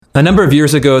A number of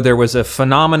years ago, there was a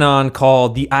phenomenon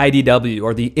called the IDW,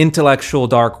 or the Intellectual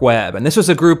Dark Web. And this was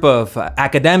a group of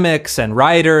academics and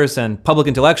writers and public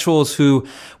intellectuals who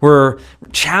were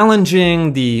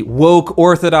challenging the woke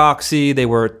orthodoxy. They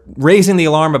were raising the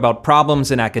alarm about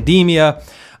problems in academia.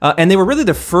 And they were really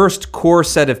the first core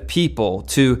set of people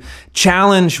to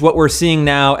challenge what we're seeing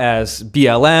now as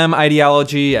BLM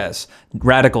ideology, as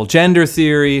radical gender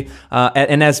theory,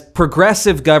 and as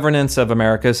progressive governance of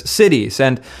America's cities.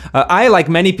 And I, like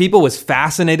many people, was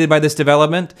fascinated by this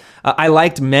development. I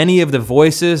liked many of the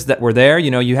voices that were there.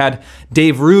 You know, you had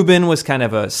Dave Rubin was kind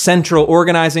of a central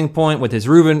organizing point with his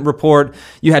Rubin Report.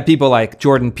 You had people like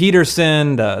Jordan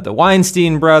Peterson, the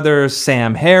Weinstein brothers,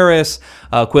 Sam Harris,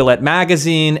 Quillette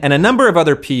Magazine, and a number of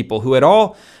other people who had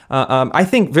all, I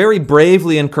think, very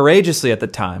bravely and courageously at the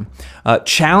time,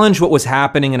 challenged what was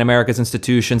happening in America's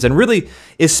institutions and really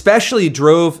especially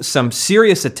drove some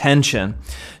serious attention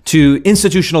to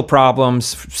institutional problems,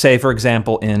 say, for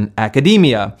example, in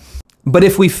academia. But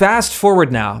if we fast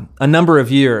forward now a number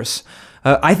of years,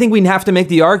 I think we have to make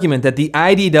the argument that the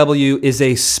IDW is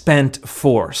a spent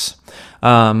force.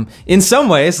 In some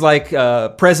ways, like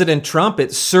President Trump,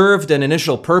 it served an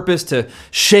initial purpose to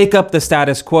shake up the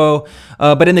status quo.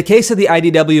 But in the case of the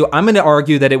IDW, I'm going to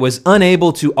argue that it was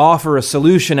unable to offer a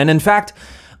solution, and in fact,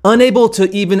 unable to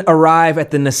even arrive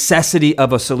at the necessity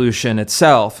of a solution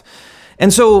itself.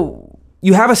 And so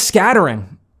you have a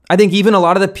scattering. I think even a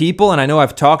lot of the people, and I know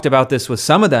I've talked about this with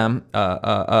some of them,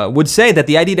 would say that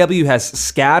the IDW has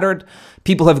scattered.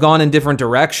 People have gone in different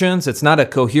directions. It's not a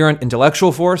coherent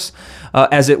intellectual force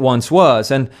as it once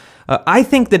was. And I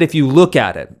think that if you look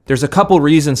at it, there's a couple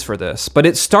reasons for this, but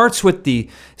it starts with the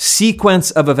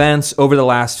sequence of events over the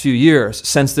last few years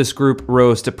since this group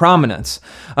rose to prominence.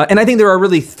 And I think there are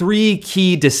really three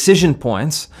key decision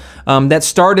points that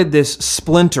started this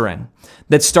splintering,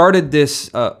 that started this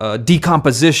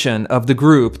decomposition of the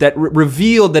group, that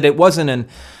revealed that it wasn't an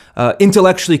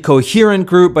intellectually coherent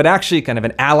group, but actually kind of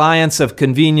an alliance of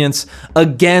convenience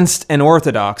against an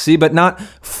orthodoxy, but not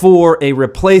for a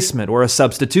replacement or a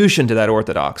substitution to that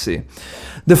orthodoxy.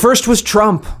 The first was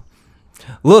Trump.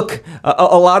 Look,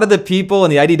 a lot of the people in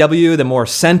the IDW, the more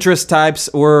centrist types,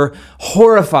 were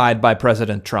horrified by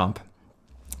President Trump.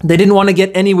 They didn't want to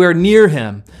get anywhere near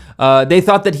him. They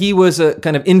thought that he was a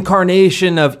kind of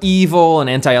incarnation of evil and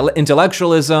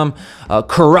anti-intellectualism,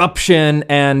 corruption,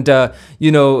 and a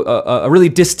really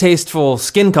distasteful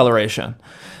skin coloration.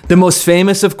 The most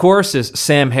famous, of course, is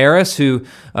Sam Harris, who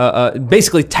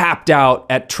basically tapped out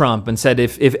at Trump and said,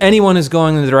 if anyone is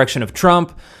going in the direction of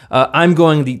Trump, I'm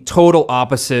going the total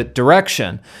opposite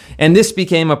direction. And this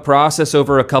became a process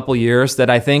over a couple years that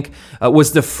I think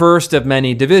was the first of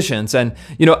many divisions. And,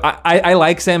 you know, I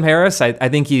like Sam Harris. I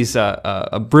think he's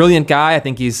a brilliant guy. I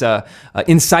think he's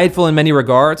insightful in many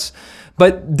regards.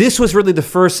 But this was really the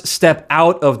first step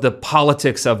out of the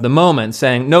politics of the moment,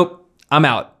 saying, nope, I'm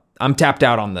out. I'm tapped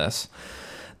out on this.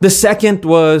 The second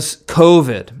was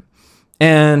COVID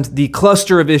and the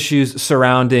cluster of issues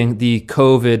surrounding the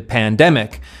COVID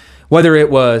pandemic, whether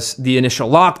it was the initial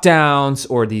lockdowns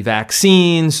or the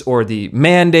vaccines or the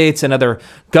mandates and other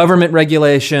government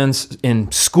regulations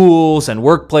in schools and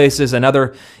workplaces and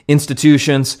other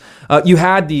institutions. You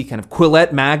had the kind of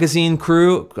Quillette Magazine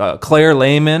crew, Claire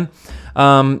Lehman.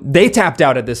 They tapped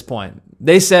out at this point.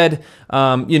 They said,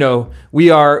 we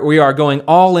are going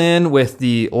all in with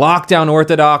the lockdown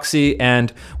orthodoxy,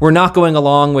 and we're not going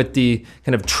along with the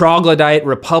kind of troglodyte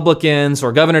Republicans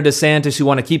or Governor DeSantis who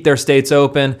want to keep their states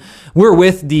open. We're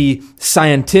with the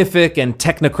scientific and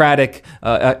technocratic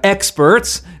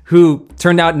experts who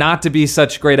turned out not to be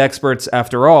such great experts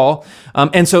after all.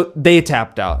 And so they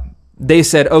tapped out. They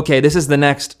said, okay, this is the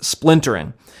next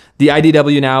splintering. The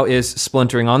IDW now is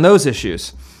splintering on those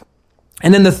issues.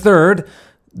 And then the third,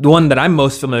 the one that I'm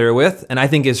most familiar with, and I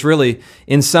think is really,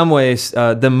 in some ways,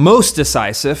 the most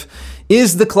decisive,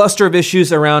 is the cluster of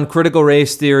issues around critical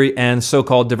race theory and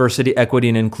so-called diversity, equity,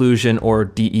 and inclusion, or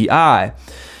DEI.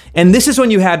 And this is when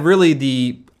you had really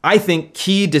the, I think,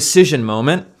 key decision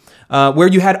moment where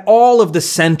you had all of the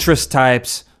centrist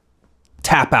types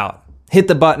tap out, hit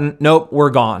the button, nope,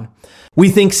 we're gone. We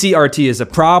think CRT is a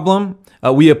problem.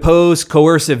 We oppose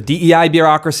coercive DEI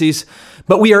bureaucracies,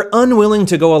 but we are unwilling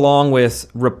to go along with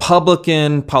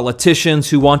Republican politicians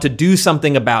who want to do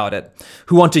something about it,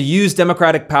 who want to use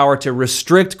democratic power to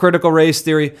restrict critical race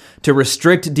theory, to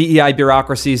restrict DEI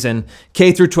bureaucracies in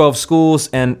K through 12 schools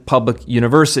and public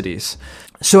universities.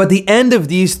 So at the end of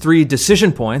these three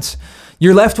decision points,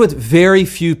 you're left with very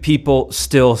few people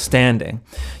still standing.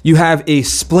 You have a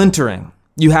splintering.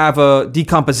 You have a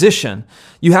decomposition.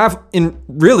 You have,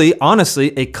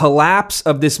 honestly, a collapse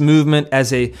of this movement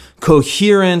as a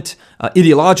coherent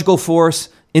ideological force,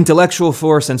 intellectual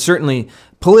force, and certainly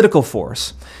political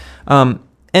force.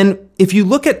 And if you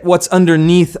look at what's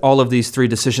underneath all of these three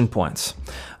decision points,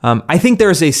 I think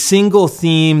there is a single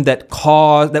theme that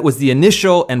was the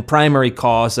initial and primary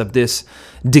cause of this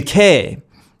decay,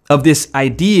 of this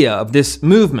idea, of this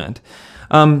movement.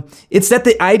 It's that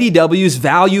the IDW's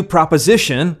value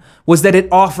proposition was that it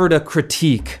offered a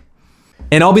critique.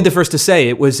 And I'll be the first to say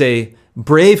it was a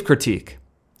brave critique,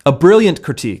 a brilliant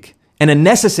critique, and a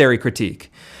necessary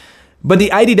critique. But the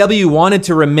IDW wanted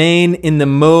to remain in the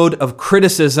mode of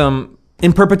criticism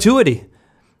in perpetuity.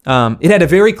 It had a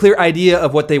very clear idea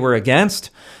of what they were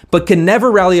against, but could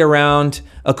never rally around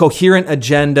a coherent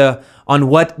agenda on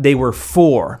what they were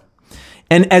for.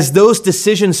 And as those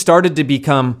decisions started to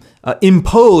become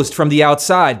imposed from the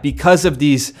outside because of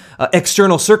these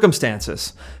external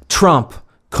circumstances, Trump,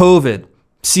 COVID,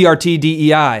 CRT,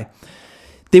 DEI,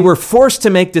 they were forced to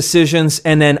make decisions,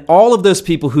 and then all of those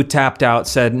people who tapped out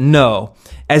said, no,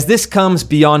 as this comes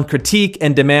beyond critique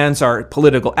and demands our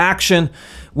political action,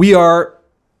 we are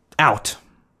out.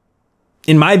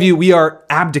 In my view, we are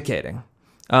abdicating.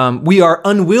 We are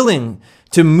unwilling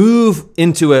to move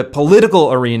into a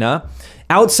political arena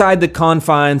outside the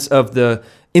confines of the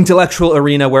intellectual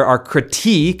arena where our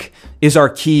critique is our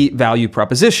key value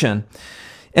proposition.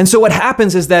 And so what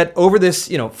happens is that over this,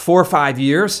 4 or 5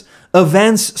 years,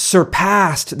 events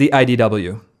surpassed the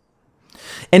IDW.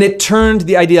 And it turned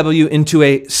the IDW into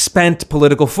a spent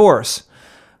political force.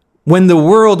 When the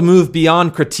world moved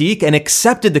beyond critique and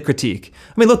accepted the critique.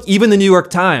 I mean, look, even the New York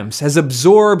Times has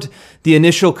absorbed the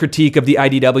initial critique of the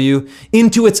IDW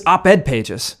into its op-ed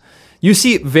pages. You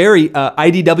see very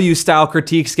IDW-style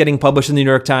critiques getting published in the New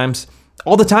York Times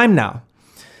all the time now.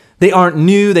 They aren't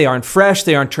new, they aren't fresh,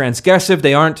 they aren't transgressive,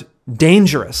 they aren't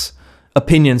dangerous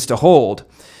opinions to hold.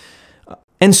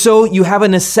 And so you have a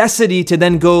necessity to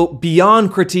then go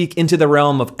beyond critique into the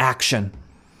realm of action.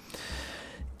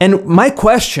 And my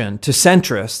question to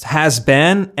centrists has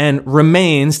been and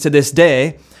remains to this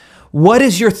day, what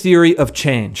is your theory of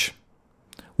change?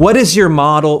 What is your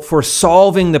model for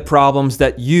solving the problems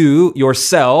that you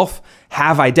yourself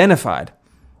have identified?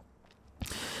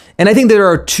 And I think there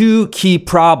are two key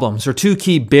problems or two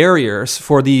key barriers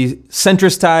for the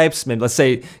centrist types, maybe let's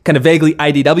say kind of vaguely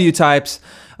IDW types,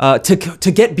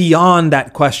 to get beyond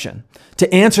that question,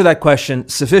 to answer that question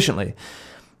sufficiently.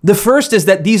 The first is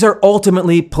that these are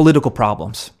ultimately political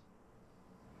problems.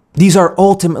 These are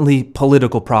ultimately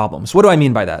political problems. What do I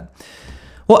mean by that?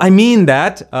 Well, I mean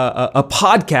that a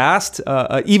podcast,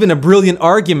 even a brilliant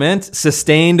argument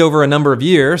sustained over a number of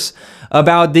years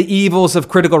about the evils of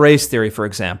critical race theory, for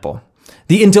example,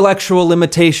 the intellectual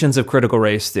limitations of critical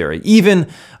race theory, even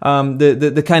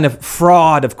the kind of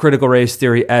fraud of critical race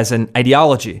theory as an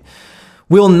ideology,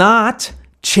 will not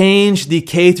change the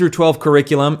K through 12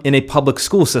 curriculum in a public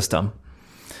school system.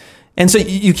 And so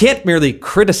you can't merely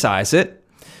criticize it.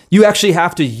 You actually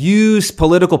have to use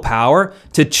political power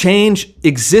to change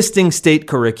existing state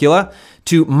curricula,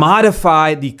 to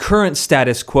modify the current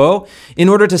status quo in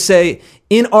order to say,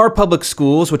 in our public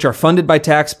schools, which are funded by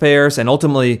taxpayers and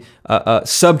ultimately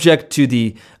subject to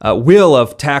the will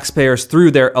of taxpayers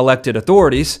through their elected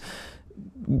authorities,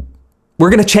 we're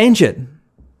going to change it.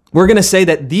 We're going to say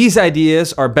that these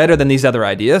ideas are better than these other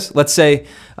ideas. Let's say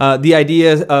the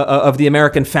ideas of the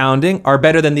American founding are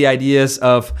better than the ideas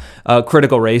of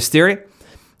critical race theory.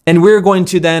 And we're going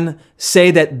to then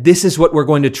say that this is what we're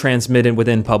going to transmit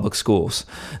within public schools.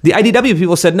 The IDW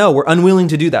people said, no, we're unwilling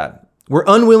to do that. We're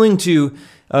unwilling to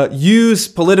use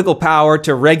political power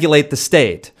to regulate the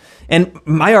state. And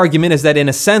my argument is that in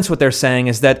a sense, what they're saying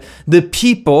is that the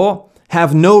people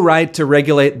have no right to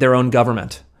regulate their own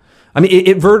government. I mean,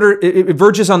 it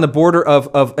verges on the border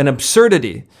of an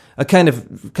absurdity, a kind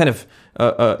of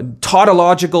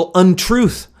tautological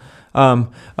untruth.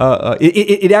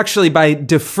 It actually, by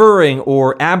deferring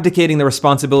or abdicating the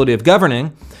responsibility of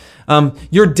governing,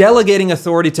 you're delegating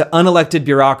authority to unelected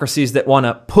bureaucracies that want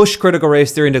to push critical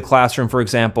race theory into the classroom, for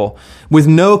example, with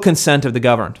no consent of the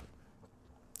governed.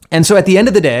 And so at the end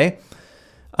of the day,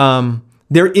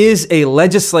 there is a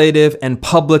legislative and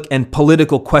public and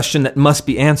political question that must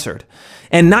be answered.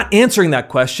 And not answering that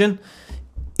question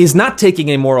is not taking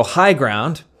a moral high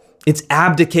ground. It's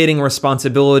abdicating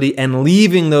responsibility and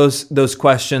leaving those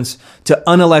questions to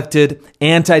unelected,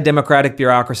 anti-democratic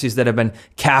bureaucracies that have been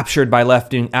captured by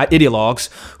left-wing ideologues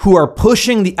who are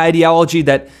pushing the ideology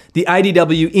that the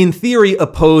IDW, in theory,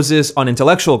 opposes on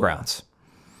intellectual grounds.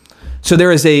 So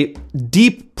there is a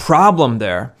deep problem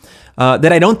there.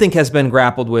 that I don't think has been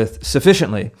grappled with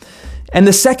sufficiently. And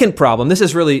the second problem, this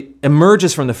is really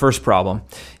emerges from the first problem,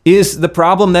 is the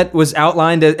problem that was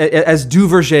outlined as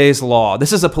Duverger's law.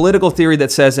 This is a political theory that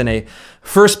says in a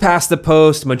first past the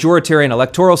post majoritarian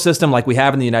electoral system like we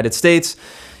have in the United States,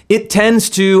 it tends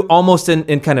to almost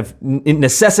it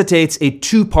necessitates a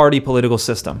two-party political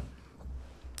system.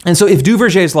 And so if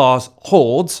Duverger's law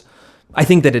holds, I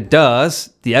think that it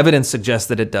does, the evidence suggests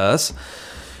that it does,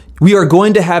 we are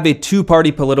going to have a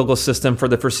two-party political system for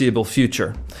the foreseeable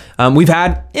future. We've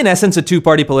had, in essence, a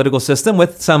two-party political system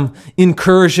with some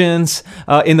incursions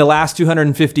in the last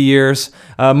 250 years,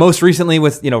 most recently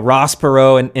with Ross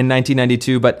Perot in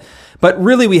 1992. But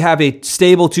really, we have a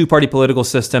stable two-party political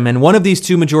system, and one of these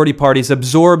two majority parties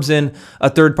absorbs in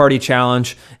a third-party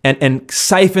challenge and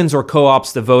siphons or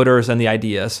co-ops the voters and the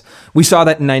ideas. We saw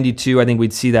that in 92. I think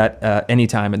we'd see that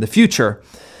anytime in the future.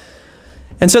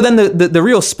 And so then the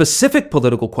real specific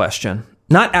political question,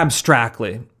 not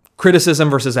abstractly, criticism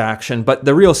versus action, but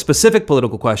the real specific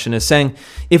political question is saying,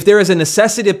 if there is a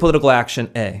necessity of political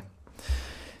action, A.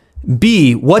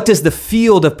 B, what does the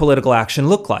field of political action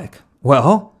look like?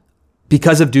 Well,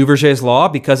 because of Duverger's law,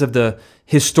 because of the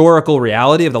historical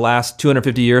reality of the last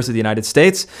 250 years of the United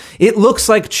States, it looks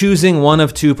like choosing one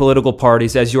of two political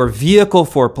parties as your vehicle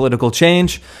for political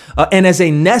change and as a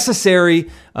necessary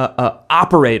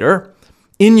operator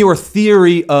in your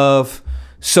theory of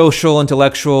social,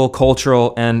 intellectual,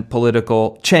 cultural, and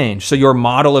political change. So your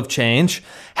model of change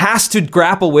has to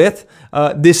grapple with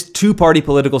this two-party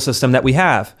political system that we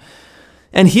have.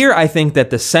 And here I think that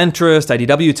the centrist,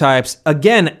 IDW types,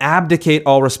 again, abdicate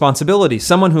all responsibility.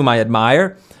 Someone whom I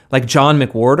admire, like John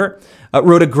McWhorter,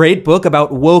 wrote a great book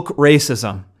about woke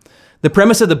racism. The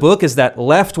premise of the book is that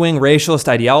left-wing racialist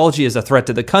ideology is a threat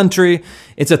to the country.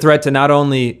 It's a threat to not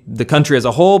only the country as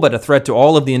a whole, but a threat to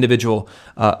all of the individual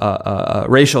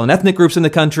racial and ethnic groups in the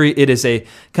country. It is a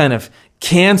kind of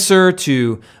cancer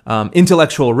to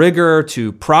intellectual rigor,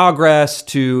 to progress,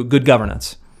 to good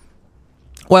governance.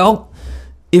 Well,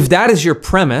 if that is your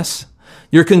premise,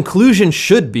 your conclusion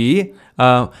should be,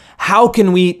 how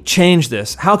can we change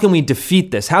this? How can we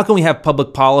defeat this? How can we have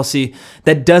public policy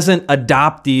that doesn't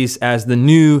adopt these as the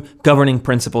new governing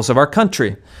principles of our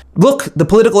country? Look, the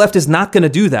political left is not going to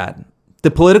do that. The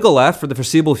political left for the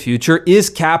foreseeable future is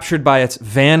captured by its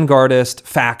vanguardist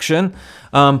faction.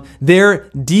 Their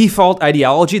default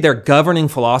ideology, their governing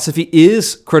philosophy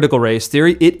is critical race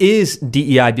theory. It is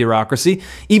DEI bureaucracy.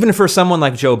 Even for someone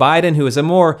like Joe Biden, who is a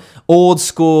more old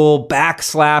school,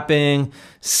 backslapping,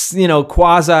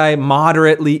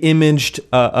 quasi-moderately imaged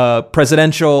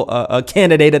presidential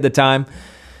candidate at the time,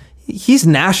 he's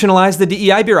nationalized the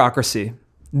DEI bureaucracy.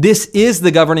 This is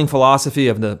the governing philosophy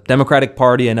of the Democratic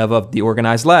Party and of the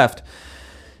organized left.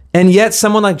 And yet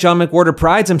someone like John McWhorter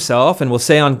prides himself and will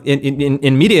say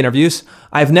in media interviews,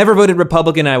 I've never voted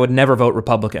Republican, I would never vote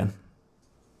Republican.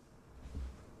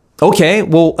 Okay,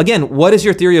 well, again, what is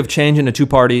your theory of change in a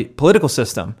two-party political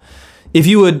system? If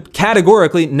you would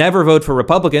categorically never vote for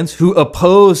Republicans who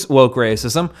oppose woke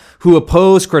racism, who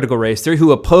oppose critical race theory,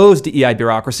 who oppose DEI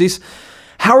bureaucracies,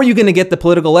 how are you going to get the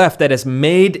political left that has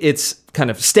made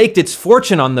staked its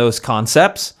fortune on those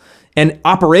concepts and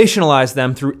operationalized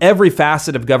them through every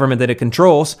facet of government that it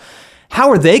controls?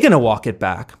 How are they going to walk it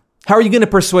back? How are you going to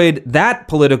persuade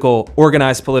that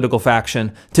organized political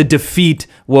faction to defeat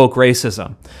woke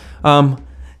racism?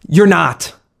 You're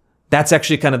not. That's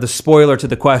actually kind of the spoiler to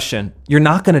the question. You're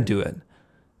not going to do it.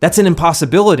 That's an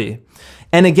impossibility.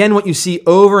 And again, what you see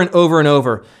over and over and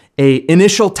over, an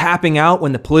initial tapping out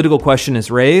when the political question is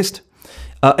raised,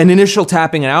 an initial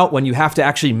tapping out when you have to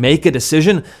actually make a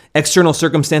decision, external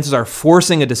circumstances are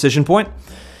forcing a decision point,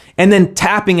 and then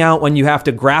tapping out when you have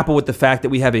to grapple with the fact that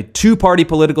we have a two-party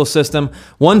political system.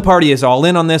 One party is all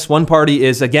in on this, one party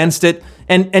is against it,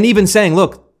 and even saying,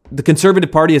 look, the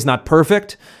Conservative Party is not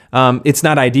perfect. It's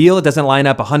not ideal. It doesn't line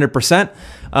up 100%.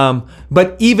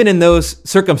 But even in those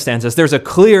circumstances, there's a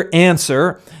clear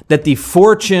answer that the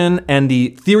fortune and the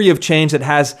theory of change that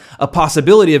has a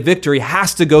possibility of victory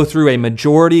has to go through a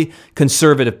majority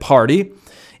Conservative Party.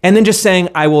 And then just saying,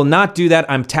 I will not do that.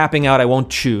 I'm tapping out. I won't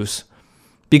choose.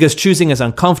 Because choosing is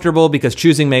uncomfortable, because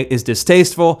choosing is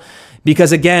distasteful,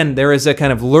 because again, there is a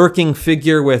kind of lurking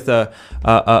figure with an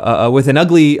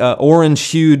ugly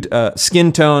orange-hued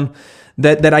skin tone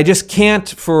that I just can't,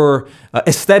 for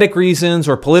aesthetic reasons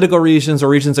or political reasons or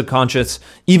reasons of conscience,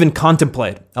 even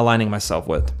contemplate aligning myself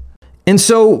with. And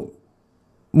so,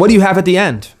 what do you have at the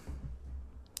end?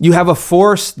 You have a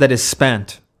force that is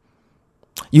spent.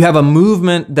 You have a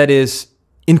movement that is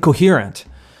incoherent.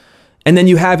 And then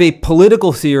you have a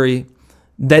political theory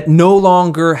that no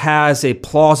longer has a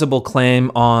plausible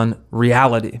claim on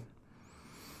reality.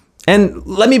 And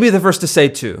let me be the first to say,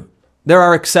 too, there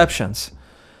are exceptions.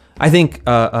 I think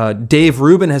Dave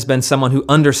Rubin has been someone who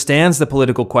understands the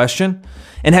political question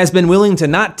and has been willing to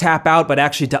not tap out, but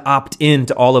actually to opt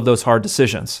into all of those hard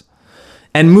decisions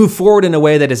and move forward in a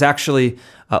way that is actually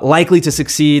likely to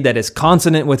succeed, that is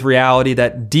consonant with reality,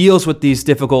 that deals with these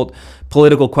difficult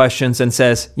political questions and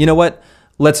says, you know what,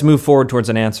 let's move forward towards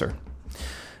an answer.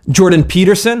 Jordan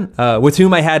Peterson, with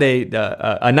whom I had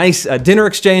a nice dinner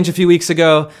exchange a few weeks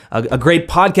ago, a great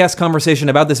podcast conversation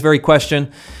about this very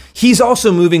question. He's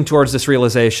also moving towards this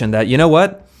realization that, you know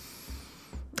what?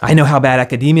 I know how bad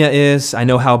academia is. I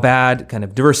know how bad kind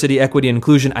of diversity, equity, and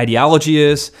inclusion ideology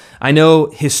is. I know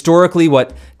historically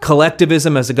what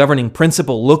collectivism as a governing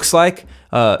principle looks like.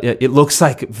 It looks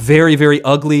like very, very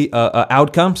ugly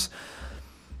outcomes.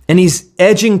 And he's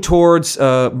edging towards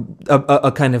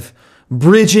a kind of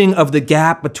bridging of the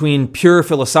gap between pure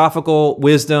philosophical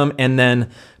wisdom and then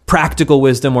practical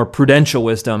wisdom or prudential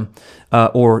wisdom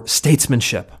or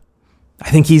statesmanship.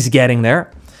 I think he's getting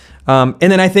there. And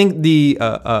then I think the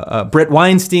Brett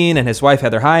Weinstein and his wife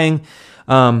Heather Heying,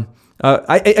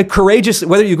 I courageously,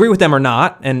 whether you agree with them or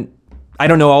not, and I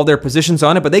don't know all their positions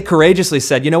on it, but they courageously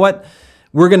said, you know what,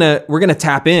 we're gonna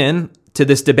tap in to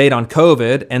this debate on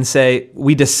COVID and say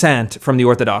we dissent from the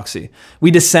orthodoxy. We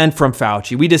dissent from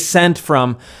Fauci. We dissent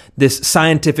from this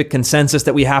scientific consensus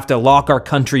that we have to lock our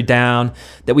country down,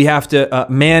 that we have to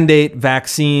mandate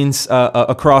vaccines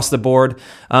across the board,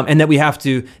 and that we have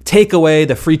to take away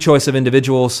the free choice of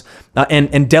individuals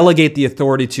and delegate the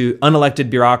authority to unelected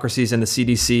bureaucracies in the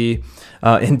CDC,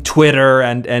 in Twitter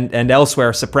and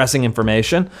elsewhere suppressing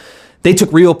information. They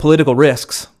took real political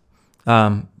risks.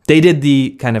 They did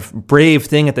the kind of brave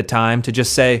thing at the time to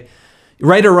just say,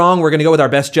 right or wrong, we're going to go with our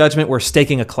best judgment. We're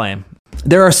staking a claim.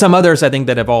 There are some others, I think,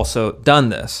 that have also done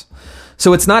this.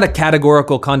 So it's not a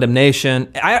categorical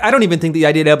condemnation. I don't even think the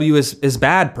IDW is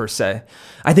bad per se.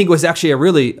 I think it was actually a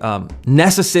really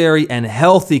necessary and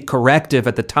healthy corrective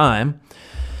at the time,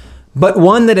 but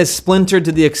one that has splintered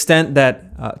to the extent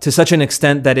that, to such an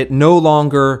extent that it no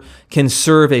longer can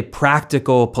serve a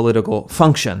practical political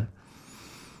function.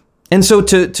 And so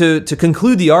to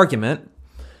conclude the argument,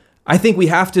 I think we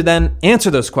have to then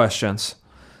answer those questions.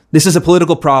 This is a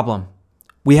political problem.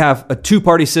 We have a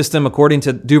two-party system according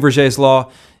to Duverger's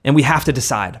law, and we have to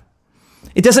decide.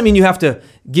 It doesn't mean you have to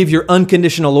give your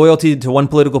unconditional loyalty to one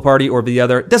political party or the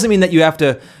other. It doesn't mean that you have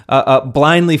to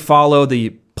blindly follow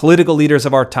the political leaders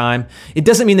of our time. It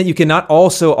doesn't mean that you cannot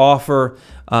also offer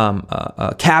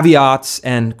caveats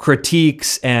and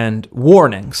critiques and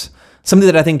warnings. Something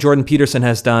that I think Jordan Peterson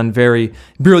has done very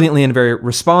brilliantly and very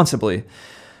responsibly.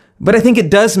 But I think it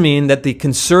does mean that the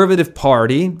conservative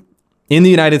party in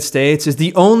the United States is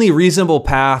the only reasonable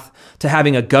path to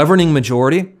having a governing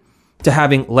majority, to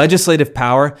having legislative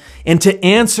power, and to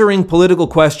answering political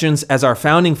questions as our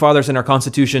founding fathers and our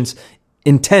constitutions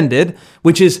intended,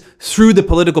 which is through the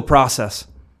political process.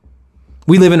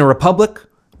 We live in a republic.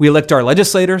 We elect our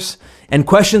legislators, and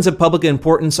questions of public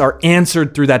importance are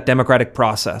answered through that democratic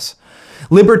process.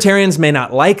 Libertarians may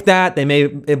not like that. They may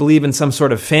believe in some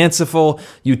sort of fanciful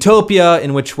utopia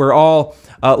in which we're all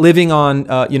living on,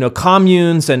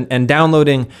 communes and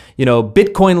downloading,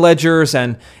 Bitcoin ledgers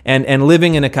and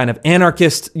living in a kind of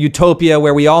anarchist utopia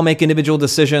where we all make individual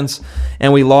decisions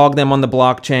and we log them on the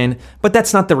blockchain. But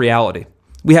that's not the reality.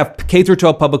 We have K through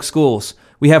 12 public schools.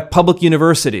 We have public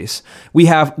universities. We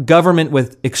have government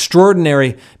with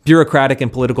extraordinary bureaucratic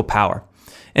and political power.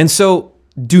 And so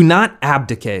do not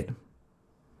abdicate.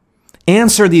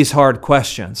 Answer these hard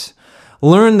questions.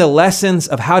 Learn the lessons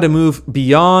of how to move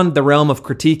beyond the realm of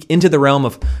critique into the realm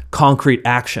of concrete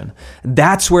action.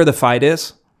 That's where the fight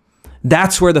is.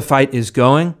 That's where the fight is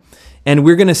going. And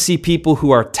we're going to see people who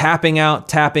are tapping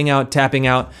out,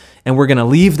 and we're going to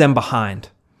leave them behind.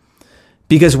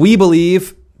 Because we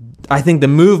believe, I think the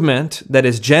movement that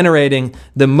is generating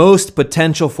the most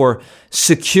potential for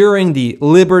securing the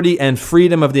liberty and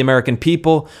freedom of the American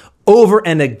people over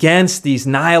and against these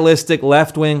nihilistic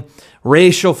left-wing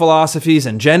racial philosophies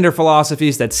and gender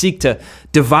philosophies that seek to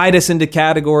divide us into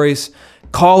categories,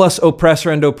 call us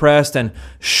oppressor and oppressed, and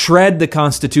shred the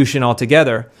Constitution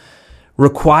altogether,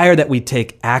 require that we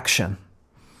take action.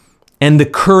 And the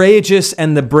courageous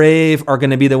and the brave are going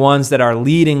to be the ones that are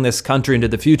leading this country into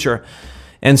the future.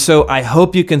 And so I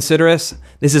hope you consider us.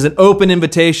 This is an open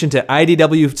invitation to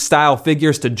IDW-style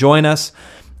figures to join us.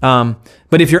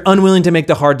 But if you're unwilling to make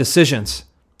the hard decisions,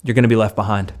 you're going to be left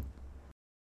behind.